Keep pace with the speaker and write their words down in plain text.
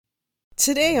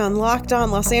Today on Locked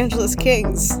On Los Angeles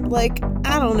Kings,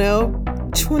 I don't know,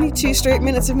 22 straight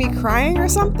minutes of me crying or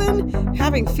something?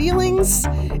 Having feelings?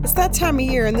 It's that time of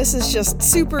year and this is just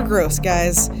super gross,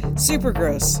 guys. Super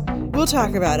gross. We'll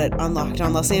talk about it on Locked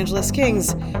On Los Angeles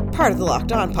Kings, part of the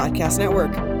Locked On Podcast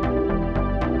Network.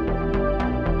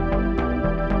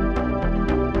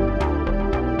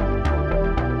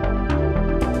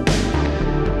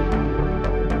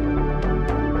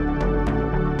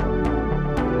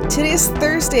 Today's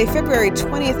Thursday, February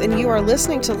 20th, and you are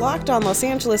listening to Locked On Los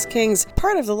Angeles Kings,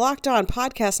 part of the Locked On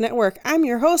Podcast Network. I'm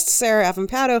your host, Sarah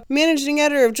Avampado, managing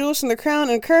editor of Jewels from the Crown,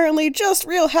 and currently just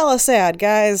real hella sad,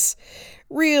 guys.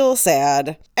 Real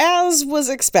sad. As was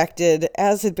expected,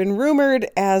 as had been rumored,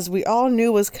 as we all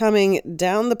knew was coming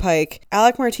down the pike,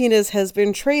 Alec Martinez has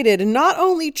been traded, not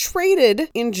only traded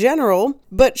in general,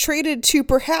 but traded to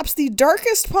perhaps the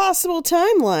darkest possible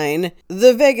timeline,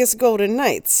 the Vegas Golden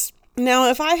Knights. Now,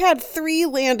 if I had 3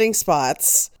 landing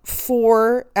spots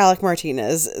for Alec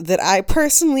Martinez that I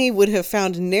personally would have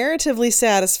found narratively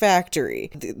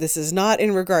satisfactory, this is not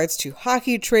in regards to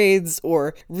hockey trades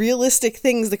or realistic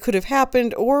things that could have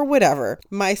happened or whatever.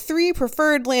 My 3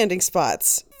 preferred landing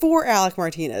spots for Alec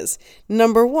Martinez.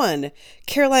 Number 1,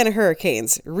 Carolina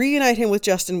Hurricanes. Reunite him with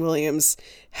Justin Williams.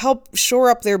 Help shore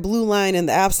up their blue line in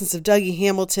the absence of Dougie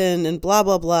Hamilton and blah,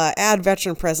 blah, blah. Add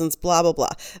veteran presence, blah, blah, blah.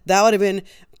 That would have been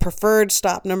preferred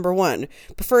stop number 1.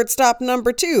 Preferred stop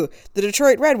number 2, the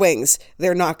Detroit Red Wings.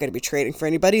 They're not going to be trading for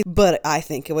anybody, but I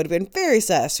think it would have been very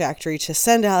satisfactory to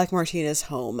send Alec Martinez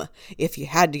home if you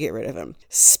had to get rid of him.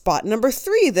 Spot number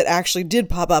 3 that actually did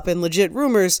pop up in legit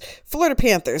rumors, Florida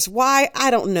Panthers. Why?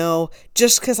 I don't know.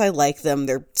 Just because I like them.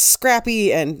 They're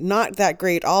scrappy and not that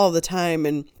great all the time,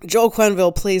 and Joel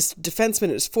Quenneville plays defenseman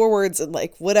as forwards and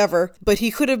whatever, but he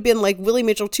could have been like Willie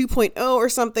Mitchell 2.0 or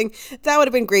something. That would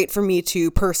have been great for me to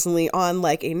personally on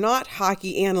a not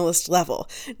hockey analyst level.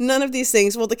 None of these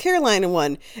things, well, the Carolina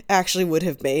one actually would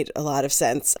have made a lot of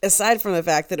sense, aside from the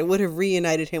fact that it would have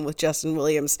reunited him with Justin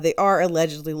Williams. They are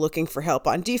allegedly looking for help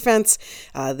on defense.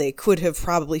 They could have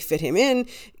probably fit him in.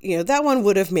 That one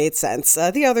would have made sense.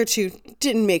 The other 2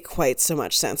 didn't make quite so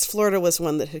much sense. Florida was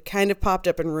one that had kind of popped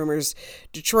up in rumors.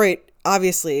 Detroit,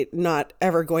 obviously not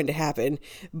ever going to happen,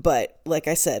 but like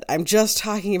I said, I'm just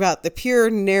talking about the pure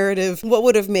narrative, what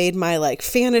would have made my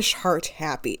fanish heart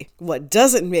happy. What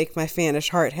doesn't make my fanish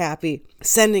heart happy?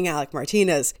 Sending Alec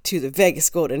Martinez to the Vegas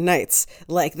Golden Knights.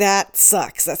 That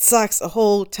sucks. That sucks a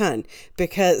whole ton,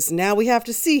 because now we have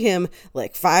to see him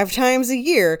 5 times a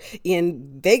year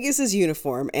in Vegas's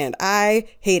uniform, and I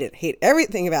hate it. Hate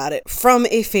everything about it from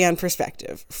a fan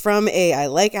perspective. I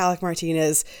like Alec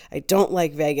Martinez, I don't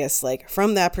like Vegas.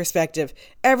 From that perspective,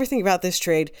 everything about this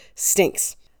trade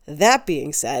stinks. That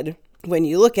being said, when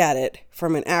you look at it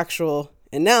from an actual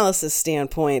analysis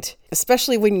standpoint,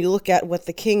 especially when you look at what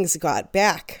the Kings got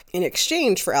back in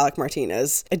exchange for Alec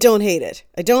Martinez, I don't hate it.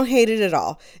 I don't hate it at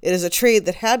all. It is a trade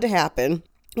that had to happen.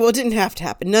 Well, it didn't have to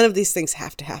happen. None of these things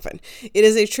have to happen. It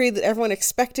is a trade that everyone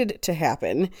expected to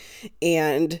happen,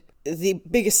 and the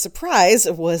biggest surprise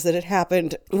was that it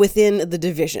happened within the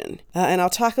division. And I'll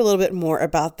talk a little bit more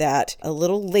about that a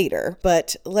little later.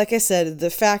 But like I said, the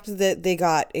fact that they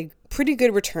got a pretty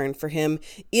good return for him,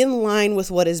 in line with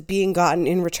what is being gotten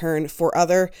in return for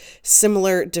other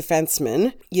similar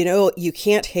defensemen, you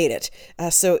can't hate it.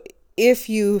 So if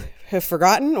you have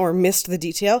forgotten or missed the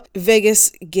detail, Vegas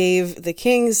gave the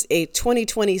Kings a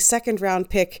 2020 second round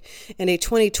pick and a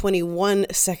 2021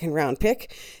 second round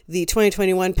pick. The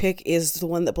 2021 pick is the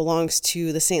one that belongs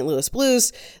to the St. Louis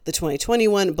Blues. The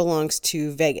 2021 belongs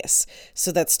to Vegas.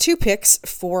 So that's 2 picks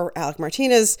for Alec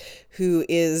Martinez, who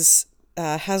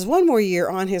has 1 more year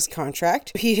on his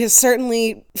contract. He has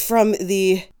certainly, from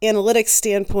the analytics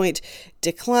standpoint,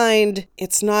 declined.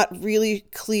 It's not really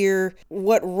clear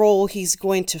what role he's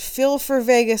going to fill for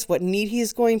Vegas, what need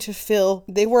he's going to fill.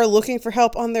 They were looking for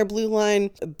help on their blue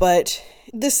line, but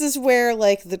this is where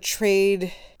the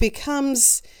trade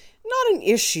becomes not an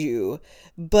issue,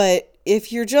 but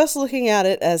if you're just looking at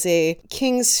it as a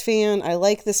Kings fan, I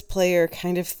like this player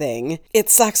kind of thing, it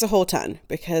sucks a whole ton,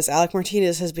 because Alec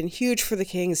Martinez has been huge for the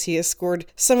Kings. He has scored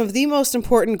some of the most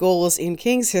important goals in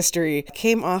Kings history,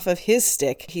 came off of his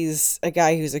stick. He's a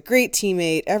guy who's a great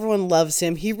teammate. Everyone loves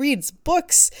him. He reads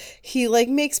books. He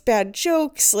makes bad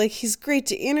jokes. He's great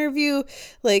to interview.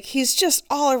 He's just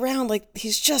all around,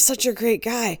 he's just such a great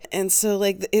guy. And so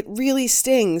it really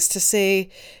stings to say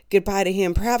goodbye to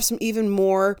him, perhaps even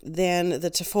more than the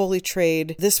Toffoli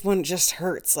trade. This one just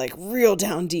hurts, real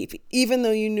down deep. Even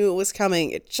though you knew it was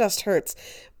coming, it just hurts.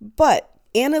 But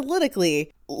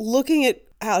analytically, looking at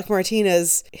Alec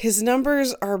Martinez, his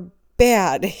numbers are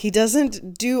bad. He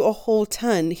doesn't do a whole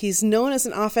ton. He's known as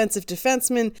an offensive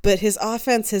defenseman, but his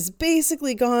offense has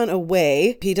basically gone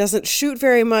away. He doesn't shoot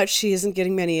very much. He isn't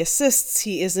getting many assists.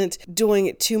 He isn't doing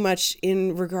it too much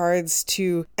in regards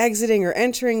to exiting or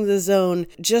entering the zone.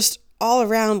 Just all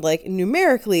around, like,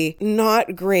 numerically,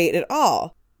 not great at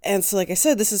all. And so, like I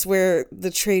said, this is where the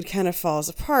trade kind of falls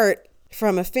apart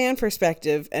from a fan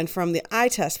perspective and from the eye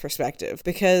test perspective,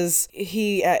 because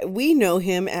we know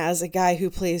him as a guy who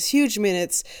plays huge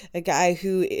minutes, a guy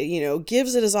who,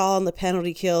 gives it his all on the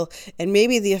penalty kill, and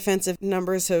maybe the offensive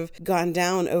numbers have gone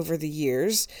down over the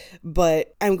years,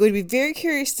 but I'm going to be very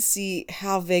curious to see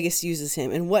how Vegas uses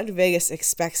him and what Vegas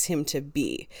expects him to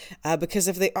be, because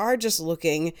if they are just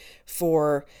looking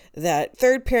for that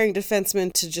third pairing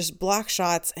defenseman to just block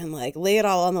shots and like lay it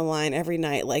all on the line every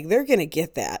night, like they're going to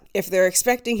get that. If they're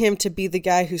expecting him to be the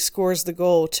guy who scores the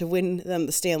goal to win them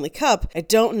the Stanley Cup, I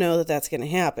don't know that that's going to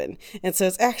happen. And so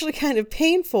it's actually kind of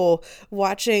painful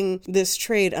watching this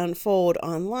trade unfold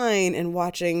online and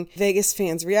watching Vegas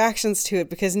fans' reactions to it,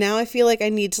 because now I feel like I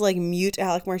need to like mute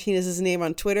Alec Martinez's name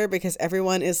on Twitter, because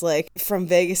everyone is like, from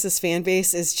Vegas's fan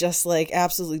base, is just like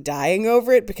absolutely dying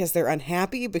over it because they're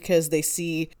unhappy because they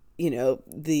see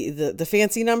the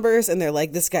fancy numbers and they're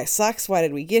like, this guy sucks, why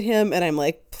did we get him? And I'm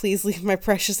like, please leave my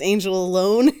precious angel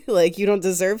alone. Like, you don't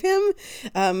deserve him.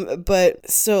 But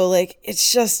so like,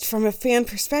 it's just from a fan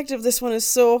perspective, this one is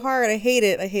so hard. I hate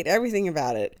it. I hate everything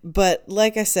about it. But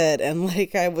like I said, and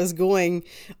like I was going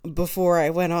before I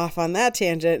went off on that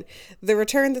tangent, the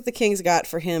return that the Kings got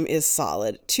for him is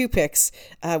solid. 2 picks,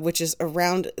 which is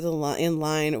around in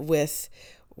line with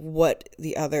what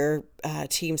the other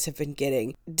teams have been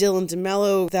getting. Dylan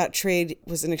DeMello, that trade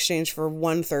was in exchange for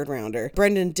 1 third-rounder.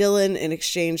 Brendan Dillon in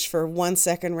exchange for 1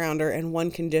 second-rounder and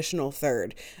 1 conditional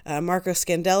third. Marco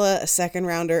Scandella, a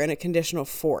second-rounder and a conditional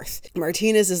 4th.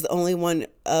 Martinez is the only one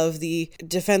of the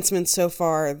defensemen so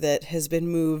far that has been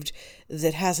moved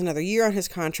that has another year on his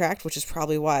contract, which is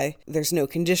probably why there's no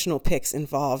conditional picks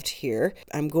involved here.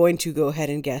 I'm going to go ahead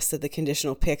and guess that the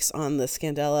conditional picks on the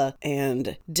Scandella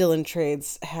and Dillon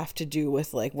trades have to do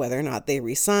with like whether or not they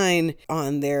resign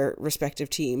on their respective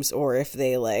teams or if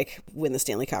they like win the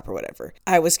Stanley Cup or whatever.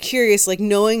 I was curious, like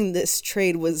knowing this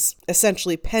trade was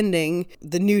essentially pending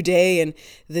the new day and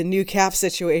the new cap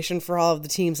situation for all of the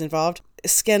teams involved.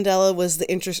 Scandella was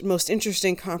the most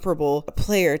interesting comparable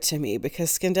player to me, because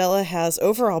Scandella has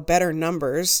overall better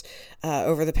numbers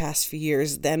over the past few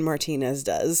years than Martinez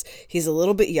does. He's a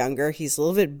little bit younger. He's a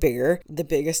little bit bigger. The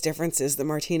biggest difference is that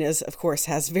Martinez, of course,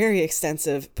 has very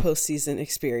extensive postseason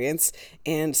experience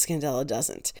and Scandella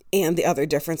doesn't. And the other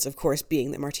difference, of course,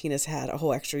 being that Martinez had a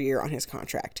whole extra year on his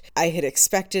contract. I had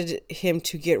expected him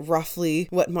to get roughly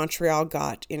what Montreal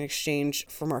got in exchange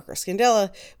for Marco Scandella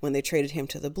when they traded him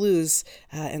to the Blues.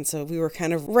 And so we were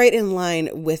kind of right in line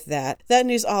with that. That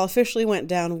news all officially went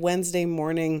down Wednesday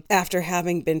morning after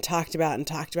having been talked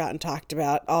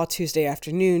about all Tuesday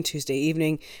afternoon, Tuesday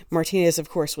evening. Martinez, of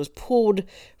course, was pulled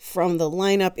from the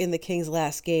lineup in the Kings'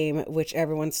 last game, which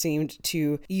everyone seemed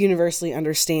to universally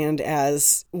understand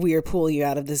as, we are pulling you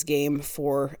out of this game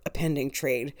for a pending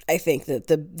trade. I think that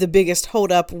the biggest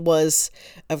holdup was,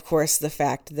 of course, the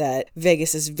fact that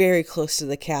Vegas is very close to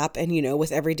the cap, and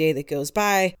with every day that goes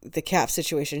by, the cap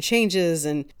situation changes,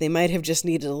 and they might have just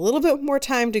needed a little bit more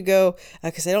time to go,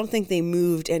 because I don't think they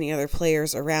moved any other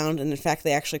players around, and in fact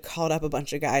they actually called up a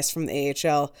bunch of guys from the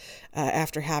AHL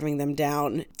after having them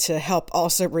down to help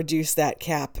also reduce that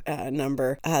cap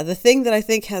number. The thing that I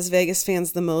think has Vegas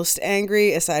fans the most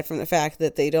angry, aside from the fact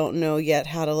that they don't know yet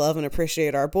how to love and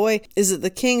appreciate our boy, is that the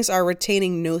Kings are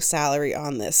retaining no salary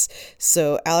on this.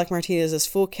 So Alec Martinez's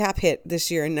full cap hit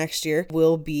this year and next year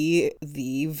will be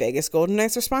the Vegas Golden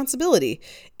Knights' responsibility.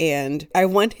 And I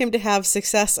want him to have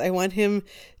success. I want him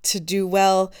to do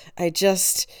well.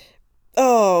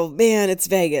 Oh man, it's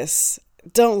Vegas.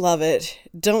 Don't love it.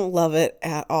 Don't love it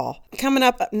at all. Coming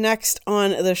up next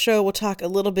on the show, we'll talk a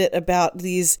little bit about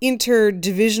these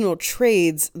interdivisional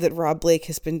trades that Rob Blake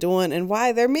has been doing and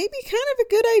why they're maybe kind of a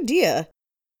good idea.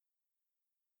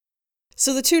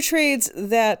 So the 2 trades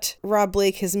that Rob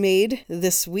Blake has made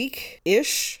this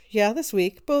week-ish, this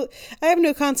week, but I have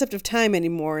no concept of time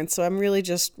anymore, and so I'm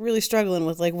really struggling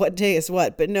with like what day is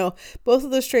what, but no, both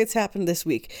of those trades happened this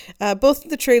week. Both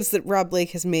of the trades that Rob Blake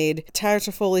has made, Tyler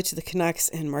Toffoli to the Canucks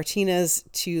and Martinez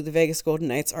to the Vegas Golden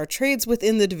Knights, are trades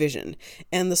within the division,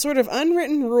 and the sort of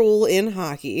unwritten rule in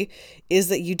hockey is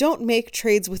that you don't make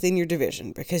trades within your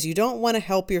division because you don't want to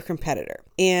help your competitor,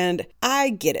 and I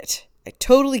get it. I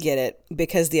totally get it,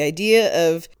 because the idea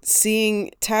of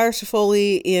seeing Tyler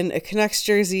Toffoli in a Canucks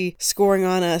jersey scoring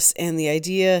on us, and the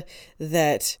idea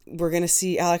that we're going to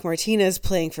see Alec Martinez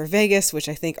playing for Vegas, which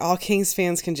I think all Kings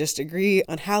fans can just agree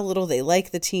on how little they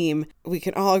like the team. We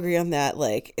can all agree on that.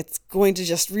 Like, it's going to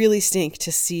just really stink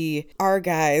to see our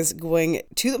guys going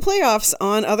to the playoffs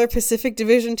on other Pacific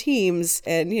Division teams.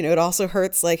 And, it also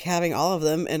hurts like having all of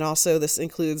them. And also this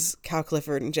includes Cal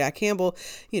Clifford and Jack Campbell,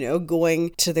 going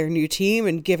to their new team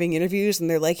and giving interviews. And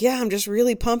they're like, yeah, I'm just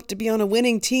really pumped to be on a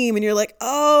winning team. And you're like,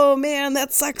 oh man,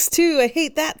 that sucks too. I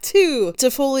hate that too.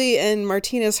 Toffoli and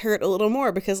Martinez hurt a little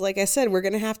more because, like I said, we're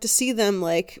going to have to see them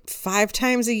like 5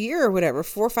 times a year or whatever,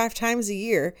 4 or 5 times a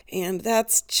year. And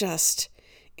that's just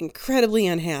incredibly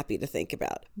unhappy to think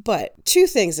about. But 2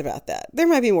 things about that. There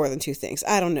might be more than 2 things.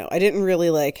 I don't know. I didn't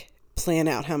really plan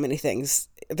out how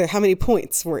many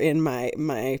points were in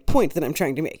my point that I'm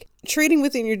trying to make. Trading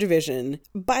within your division,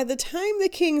 by the time the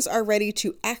Kings are ready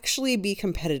to actually be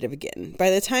competitive again,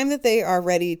 by the time that they are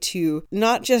ready to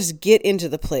not just get into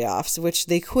the playoffs, which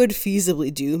they could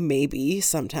feasibly do maybe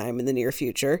sometime in the near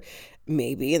future,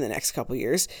 maybe in the next couple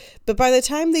years, but by the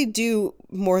time they do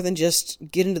more than just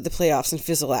get into the playoffs and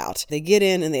fizzle out, they get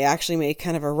in and they actually make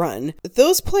kind of a run,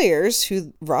 those players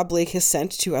who Rob Blake has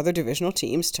sent to other divisional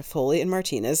teams, Toffoli and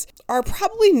Martinez, are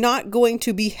probably not going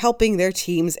to be helping their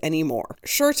teams anymore.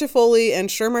 Sure, Toffoli and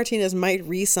sure Martinez might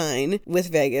re-sign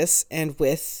with Vegas and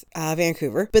with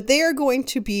Vancouver, but they are going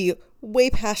to be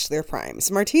way past their primes.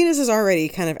 Martinez is already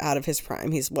kind of out of his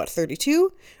prime. He's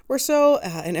 32 or so,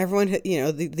 and everyone,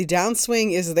 the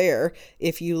downswing is there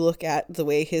if you look at the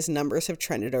way his numbers have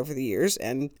trended over the years,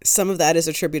 and some of that is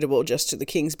attributable just to the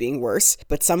Kings being worse,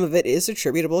 but some of it is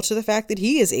attributable to the fact that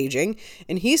he is aging,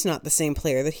 and he's not the same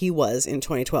player that he was in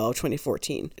 2012,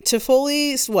 2014.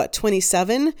 Toffoli's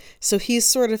 27, so he's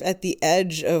sort of at the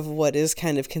edge of what is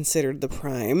kind of considered the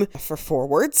prime for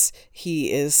forwards.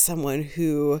 He is someone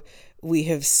who we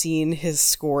have seen his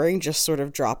scoring just sort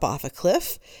of drop off a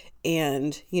cliff.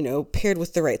 And, paired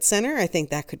with the right center, I think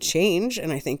that could change.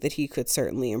 And I think that he could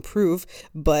certainly improve.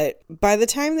 But by the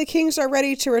time the Kings are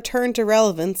ready to return to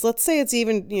relevance, let's say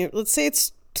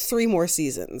it's 3 more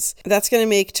seasons. That's going to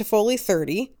make Toffoli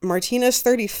 30, Martinez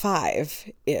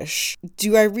 35-ish.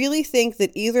 Do I really think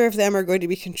that either of them are going to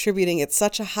be contributing at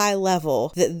such a high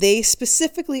level that they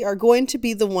specifically are going to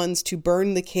be the ones to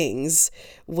burn the Kings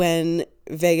when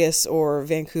Vegas or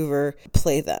Vancouver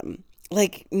play them?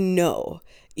 No.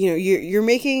 You're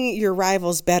making your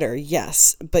rivals better,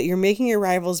 yes, but you're making your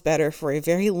rivals better for a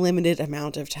very limited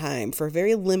amount of time, for a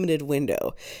very limited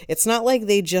window. It's not like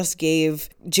they just gave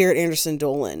Jarrett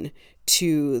Anderson-Dolan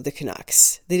to the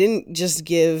Canucks. They didn't just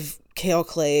give Cale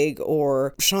Clegg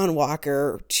or Sean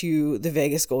Walker to the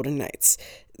Vegas Golden Knights.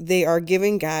 They are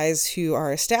giving guys who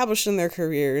are established in their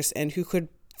careers and who could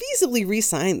feasibly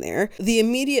re-sign there. The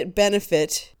immediate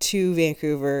benefit to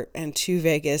Vancouver and to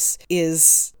Vegas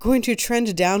is going to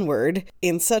trend downward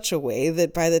in such a way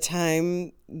that by the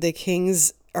time the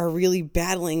Kings are really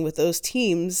battling with those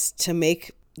teams to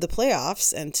make the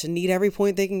playoffs and to need every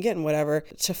point they can get and whatever,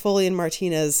 Toffoli and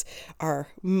Martinez are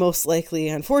most likely,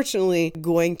 unfortunately,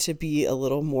 going to be a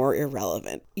little more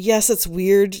irrelevant. Yes, it's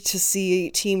weird to see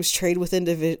teams trade within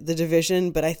the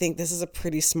division, but I think this is a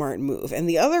pretty smart move. And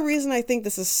the other reason I think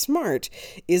this is smart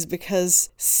is because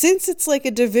since it's like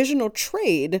a divisional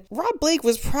trade, Rob Blake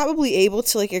was probably able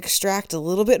to extract a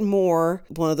little bit more,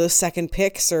 one of those second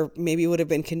picks, or maybe it would have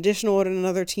been conditional at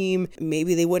another team.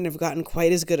 Maybe they wouldn't have gotten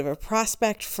quite as good of a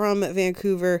prospect from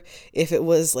Vancouver if it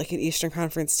was an Eastern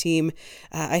Conference team.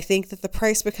 I think that the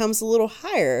price becomes a little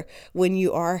higher when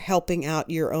you are helping out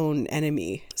your own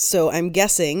enemy. So I'm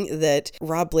guessing that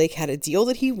Rob Blake had a deal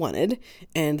that he wanted,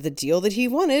 and the deal that he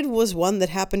wanted was one that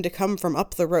happened to come from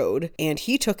up the road, and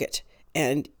he took it.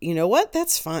 And you know what?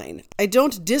 That's fine. I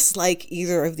don't dislike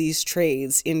either of these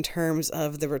trades in terms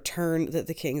of the return that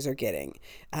the Kings are getting.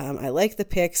 I like the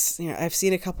picks. I've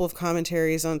seen a couple of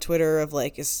commentaries on Twitter of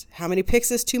how many picks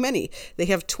is too many? They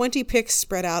have 20 picks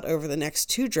spread out over the next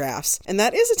 2 drafts, and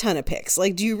that is a ton of picks.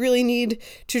 Do you really need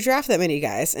to draft that many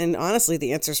guys? And honestly,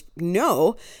 the answer is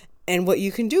no. And what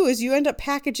you can do is you end up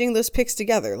packaging those picks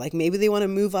together. Maybe they want to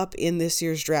move up in this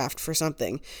year's draft for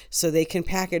something, so they can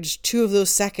package 2 of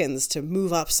those seconds to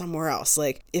move up somewhere else.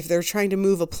 If they're trying to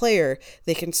move a player,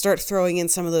 they can start throwing in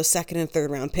some of those 2nd and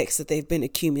 3rd round picks that they've been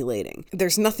accumulating.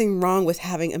 There's nothing wrong with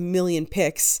having a million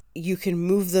picks. You can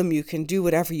move them. You can do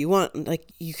whatever you want.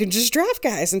 You can just draft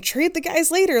guys and trade the guys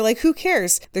later. Who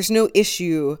cares? There's no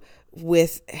issue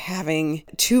with having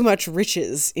too much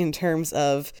riches in terms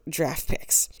of draft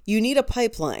picks. You need a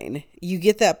pipeline. you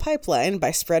get that pipeline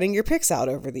by spreading your picks out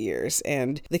over the years.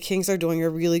 And the Kings are doing a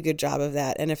really good job of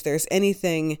that. And if there's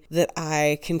anything that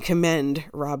I can commend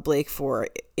Rob Blake for,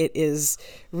 it is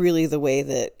really the way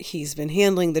that he's been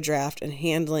handling the draft and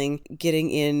handling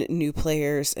getting in new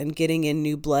players and getting in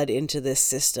new blood into this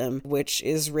system, which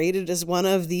is rated as one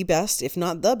of the best, if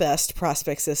not the best,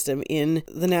 prospect system in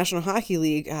the National Hockey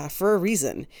League for a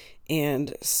reason.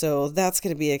 And so that's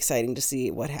going to be exciting to see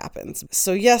what happens.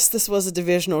 So yes, this was a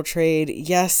divisional trade.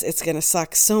 Yes, it's going to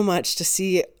suck so much to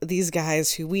see these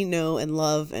guys who we know and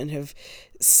love and have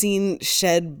seen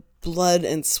shed blood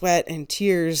and sweat and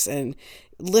tears and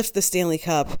lift the Stanley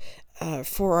Cup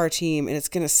for our team, and it's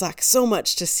going to suck so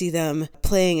much to see them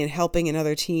playing and helping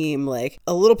another team. Like,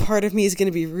 a little part of me is going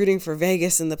to be rooting for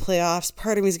Vegas in the playoffs.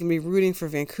 Part of me is going to be rooting for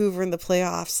Vancouver in the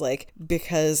playoffs, like,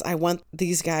 because I want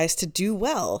these guys to do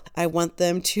well. I want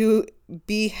them to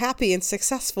be happy and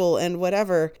successful and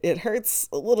whatever. It hurts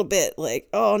a little bit, like,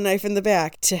 oh, knife in the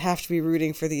back, to have to be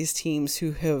rooting for these teams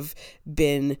who have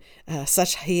been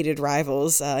such hated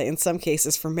rivals, in some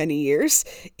cases for many years,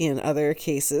 in other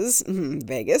cases,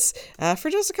 Vegas, for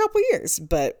just a couple years.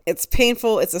 But it's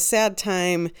painful. It's a sad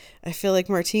time. I feel like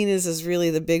Martinez is really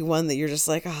the big one that you're just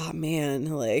like, oh man,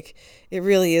 like, it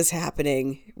really is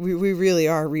happening. We really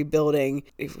are rebuilding.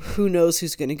 Who knows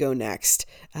who's going to go next?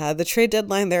 The trade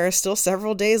deadline, there are still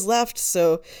several days left,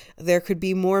 so there could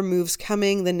be more moves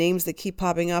coming. The names that keep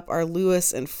popping up are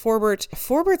Lewis and Forbort.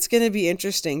 Forbort's going to be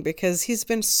interesting because he's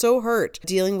been so hurt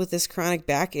dealing with this chronic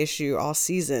back issue all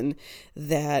season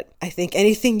that I think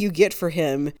anything you get for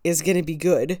him is going to be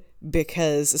good.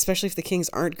 Because especially if the Kings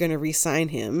aren't going to re-sign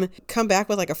him, come back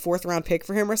with like a 4th round pick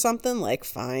for him or something, like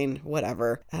fine,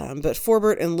 whatever. But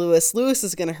Forbort and Lewis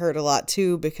is going to hurt a lot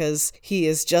too because he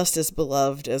is just as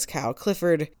beloved as Kyle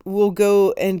Clifford. Will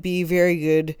go and be very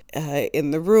good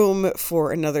in the room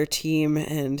for another team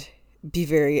and be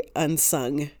very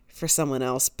unsung for someone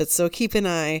else. But so keep an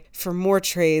eye for more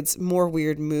trades, more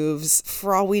weird moves.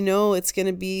 For all we know, it's going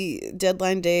to be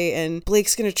deadline day and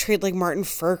Blake's going to trade like Martin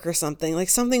Frk or something. Like,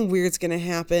 something weird's going to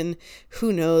happen.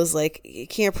 Who knows? Like, you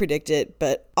can't predict it.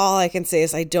 But all I can say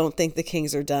is I don't think the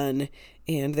Kings are done,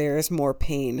 and there is more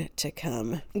pain to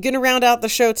come. I'm going to round out the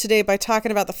show today by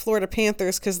talking about the Florida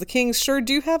Panthers, because the Kings sure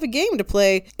do have a game to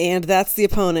play, and that's the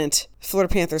opponent.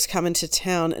 Florida Panthers coming to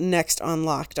town next on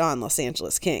Locked On Los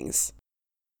Angeles Kings.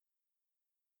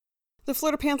 The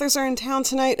Florida Panthers are in town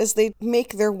tonight as they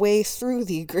make their way through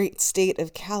the great state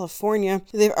of California.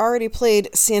 They've already played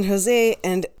San Jose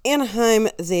and Anaheim.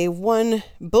 They won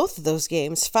both of those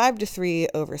games 5-3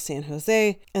 over San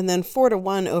Jose and then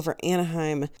 4-1 over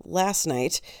Anaheim last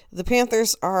night. The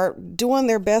Panthers are doing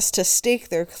their best to stake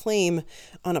their claim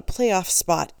on a playoff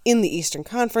spot in the Eastern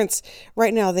Conference.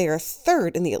 Right now they are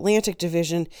 3rd in the Atlantic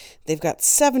Division. They've got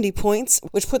 70 points,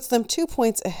 which puts them 2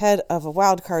 points ahead of a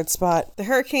wild card spot. The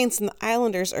Hurricanes and the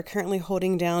Islanders are currently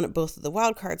holding down both of the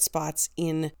wild card spots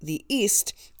in the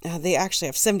East. They actually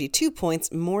have 72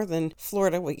 points, more than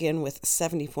Florida, again with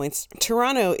 70 points.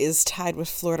 Toronto is tied with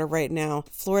Florida right now.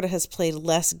 Florida has played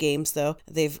less games, though.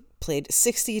 They've played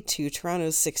 60 to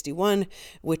Toronto's 61,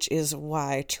 which is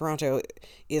why Toronto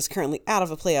is currently out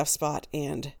of a playoff spot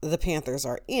and the Panthers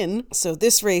are in. So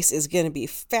this race is going to be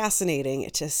fascinating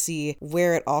to see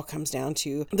where it all comes down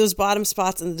to. Those bottom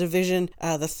spots in the division,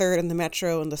 the 3rd in the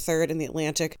Metro and the 3rd in the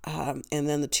Atlantic, and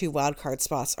then the 2 wildcard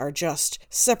spots are just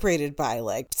separated by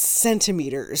like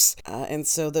centimeters. And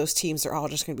so those teams are all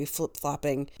just going to be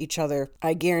flip-flopping each other,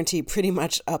 I guarantee, pretty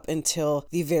much up until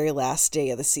the very last day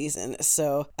of the season.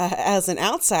 So as an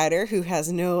outsider who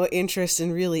has no interest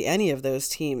in really any of those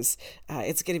teams,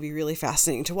 it's going to be really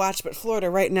fascinating to watch. But Florida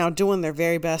right now doing their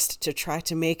very best to try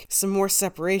to make some more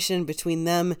separation between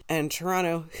them and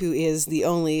Toronto, who is the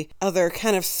only other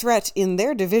kind of threat in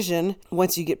their division.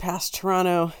 Once you get past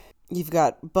Toronto, you've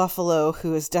got Buffalo,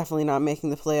 who is definitely not making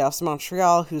the playoffs,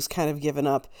 Montreal, who's kind of given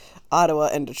up, Ottawa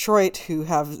and Detroit, who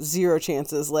have 0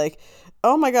 chances. Like,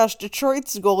 oh my gosh,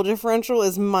 Detroit's goal differential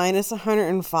is minus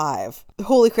 105.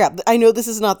 Holy crap. I know this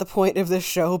is not the point of this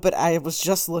show, but I was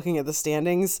just looking at the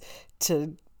standings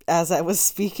as I was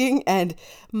speaking, and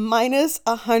minus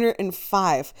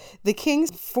 105. The Kings,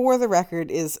 for the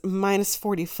record, is minus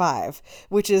 45,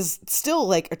 which is still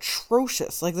like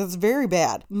atrocious. Like, that's very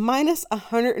bad. Minus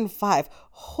 105.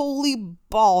 Holy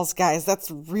balls, guys. That's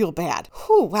real bad.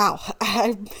 Whew, wow.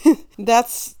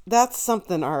 That's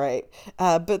something, all right.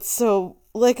 But so,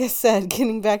 like I said,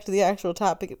 getting back to the actual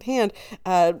topic at hand,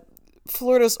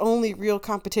 Florida's only real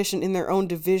competition in their own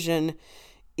division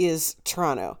is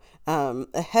Toronto.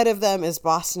 Ahead of them is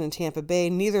Boston and Tampa Bay.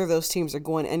 Neither of those teams are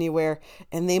going anywhere,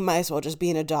 and they might as well just be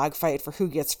in a dogfight for who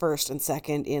gets first and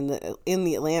second in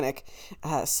the Atlantic.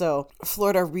 So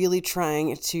Florida really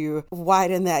trying to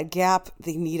widen that gap.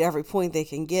 They need every point they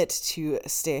can get to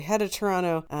stay ahead of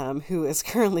Toronto, who is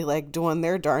currently like doing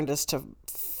their darndest to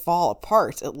fall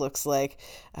apart, it looks like.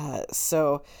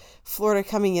 So Florida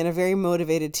coming in a very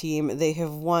motivated team. They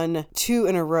have won 2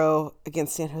 in a row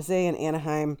against San Jose and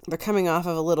Anaheim. They're coming off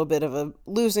of a little bit of a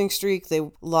losing streak. They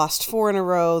lost 4 in a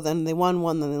row, then they won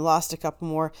 1, then they lost a couple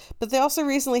more. But they also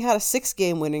recently had a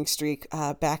 6-game winning streak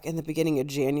back in the beginning of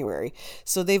January.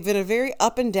 So they've been a very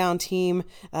up and down team.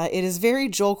 It is very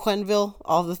Joel Quenneville,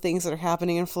 all the things that are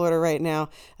happening in Florida right now.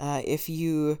 If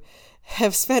you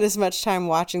have spent as much time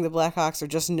watching the Blackhawks or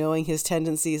just knowing his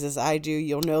tendencies as I do,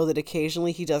 you'll know that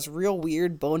occasionally he does real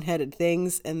weird boneheaded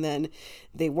things and then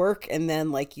they work, and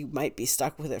then like you might be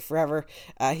stuck with it forever.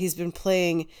 He's been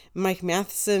playing Mike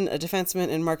Matheson, a defenseman,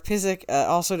 and Mark Pysyk,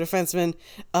 also a defenseman,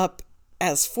 up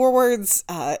as forwards.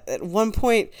 At one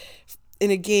point in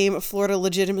a game, Florida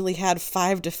legitimately had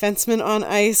 5 defensemen on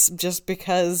ice just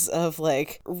because of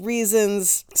like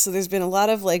reasons. So there's been a lot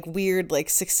of like weird, like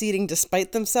succeeding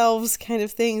despite themselves kind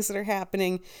of things that are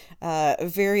happening. A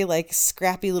very like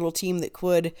scrappy little team that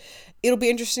could. It'll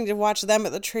be interesting to watch them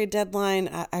at the trade deadline.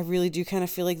 I really do kind of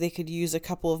feel like they could use a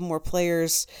couple of more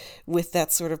players with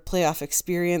that sort of playoff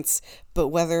experience, but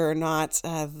whether or not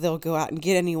they'll go out and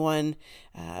get anyone,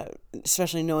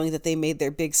 especially knowing that they made their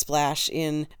big splash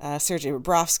in Sergei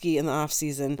Bobrovsky in the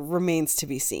offseason, remains to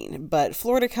be seen. But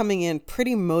Florida coming in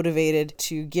pretty motivated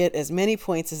to get as many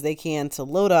points as they can to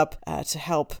load up to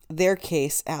help their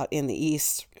case out in the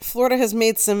East. Florida has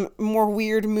made some more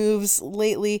weird moves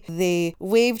lately. They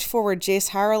waived forward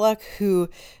Jace Haraluk, who,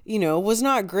 was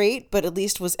not great, but at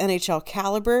least was NHL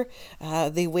caliber.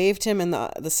 They waived him, and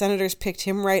the Senators picked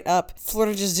him right up.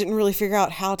 Florida just didn't really figure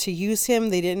out how to use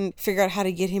him. They didn't figure out how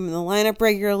to get him in the lineup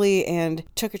regularly and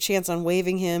took a chance on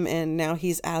waiving him, and now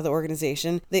he's out of the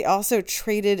organization. They also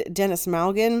traded Dennis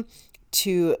Malgin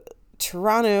to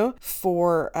Toronto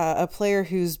for a player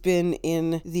who's been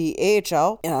in the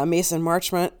AHL, Mason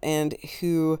Marchment, and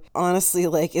who honestly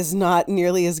is not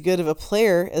nearly as good of a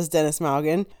player as Dennis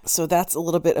Malgin. So that's a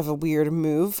little bit of a weird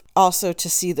move. Also, to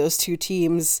see those two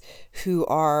teams who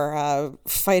are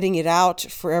fighting it out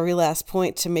for every last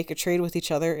point to make a trade with each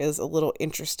other is a little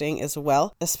interesting as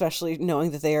well, especially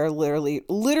knowing that they are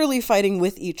literally fighting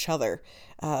with each other.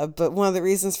 But one of the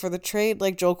reasons for the trade,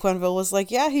 like Joel Quenneville was like,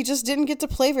 yeah, he just didn't get to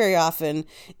play very often.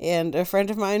 And a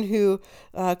friend of mine who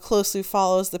closely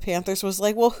follows the Panthers was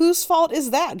like, well, whose fault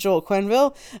is that, Joel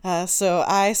Quenneville? So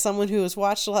someone who has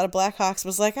watched a lot of Blackhawks,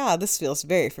 was like, this feels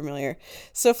very familiar.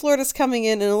 So Florida's coming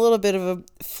in a little bit of a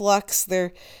flux.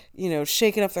 They're,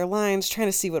 shaking up their lines, trying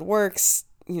to see what works,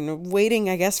 waiting,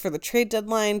 I guess, for the trade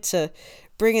deadline to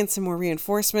bring in some more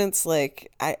reinforcements.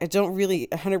 I don't really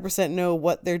 100% know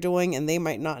what they're doing, and they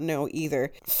might not know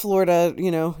either. Florida,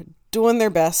 doing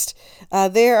their best.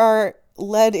 They are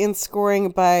led in scoring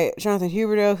by Jonathan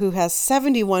Huberdeau, who has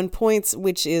 71 points,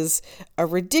 which is a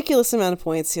ridiculous amount of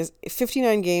points. He has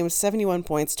 59 games, 71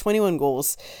 points, 21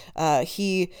 goals.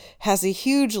 He has a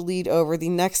huge lead over the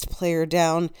next player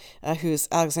down, who's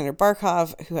Alexander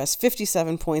Barkov, who has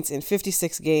 57 points in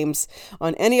 56 games.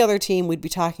 On any other team, we'd be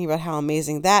talking about how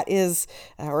amazing that is,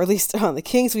 or at least on the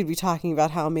Kings, we'd be talking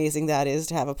about how amazing that is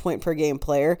to have a point per game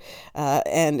player.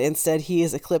 And instead, he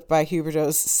is eclipsed by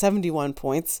Huberdeau's 71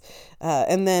 points.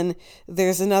 And then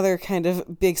there's another kind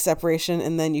of big separation,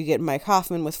 and then you get Mike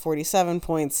Hoffman with 47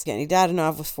 points, Evgeny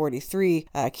Dadonov with 43.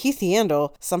 Keith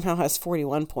Yandle somehow has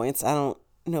 41 points. I don't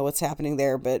know what's happening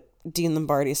there, but Dean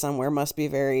Lombardi somewhere must be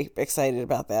very excited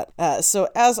about that. So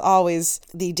as always,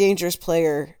 the dangerous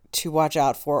player to watch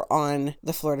out for on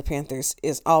the Florida Panthers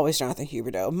is always Jonathan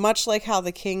Huberdeau. Much like how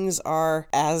the Kings are,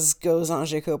 as goes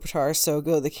Anze Kopitar, so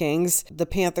go the Kings. The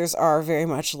Panthers are very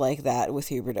much like that with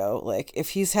Huberdeau. If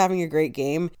he's having a great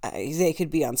game, they could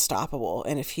be unstoppable.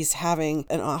 And if he's having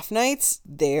an off night,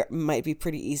 they might be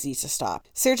pretty easy to stop.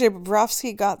 Sergei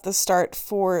Bobrovsky got the start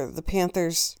for the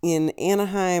Panthers in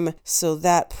Anaheim, so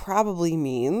that probably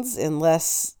means,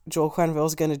 unless Joel Quenneville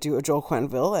is going to do a Joel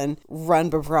Quenneville and run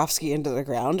Bobrovsky into the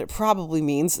ground, it probably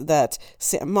means that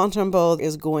Sam Montembeault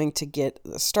is going to get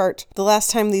the start. The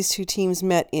last time these two teams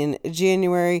met in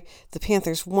January, the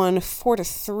Panthers won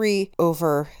 4-3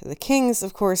 over the Kings,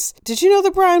 of course. Did you know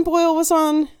that Brian Boyle was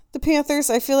on the Panthers?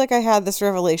 I feel like I had this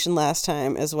revelation last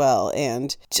time as well,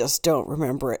 and just don't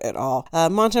remember it at all.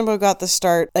 Montembeault got the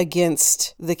start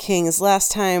against the Kings.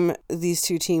 Last time these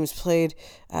two teams played,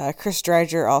 Chris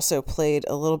Dreiger also played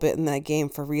a little bit in that game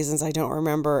for reasons I don't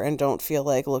remember and don't feel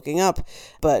like looking up,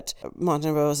 but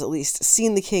Montembeault has at least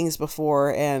seen the Kings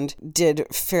before and did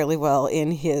fairly well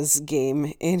in his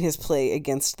game, in his play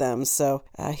against them, so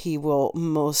he will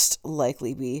most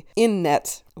likely be in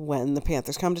net when the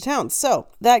Panthers come to town. So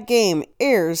that game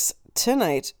airs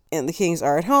tonight, and the Kings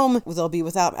are at home. They'll be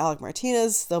without Alec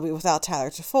Martinez. They'll be without Tyler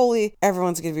Toffoli.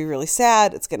 Everyone's going to be really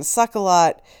sad. It's going to suck a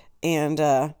lot,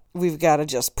 and we've got to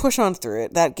just push on through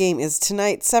it. That game is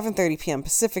tonight, 7:30 p.m.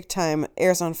 Pacific time,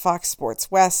 airs on Fox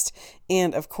Sports West,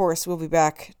 and of course, we'll be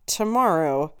back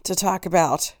tomorrow to talk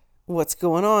about what's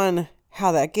going on,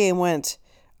 how that game went,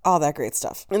 all that great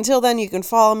stuff. Until then, you can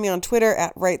follow me on Twitter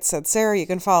at RightSaidSarah. You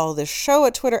can follow this show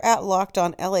at Twitter at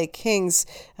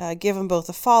LockedOnLAKings. Give them both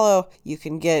a follow. You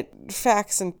can get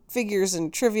facts and figures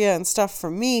and trivia and stuff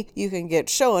from me. You can get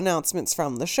show announcements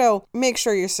from the show. Make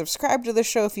sure you're subscribed to the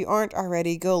show. If you aren't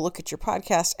already, go look at your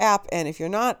podcast app. And if you're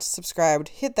not subscribed,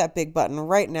 hit that big button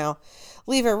right now.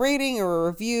 Leave a rating or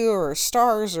a review or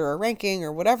stars or a ranking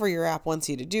or whatever your app wants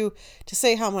you to do to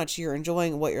say how much you're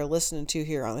enjoying what you're listening to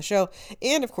here on the show.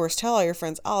 And of course, tell all your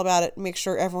friends all about it. Make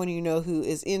sure everyone you know who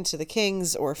is into the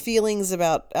Kings or feelings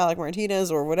about Alec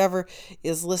Martinez or whatever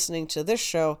is listening to this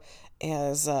show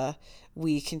as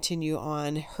we continue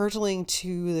on hurtling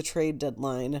to the trade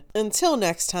deadline. Until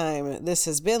next time, this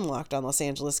has been Locked On Los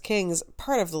Angeles Kings,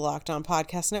 part of the Locked On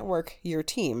Podcast Network, your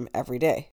team every day.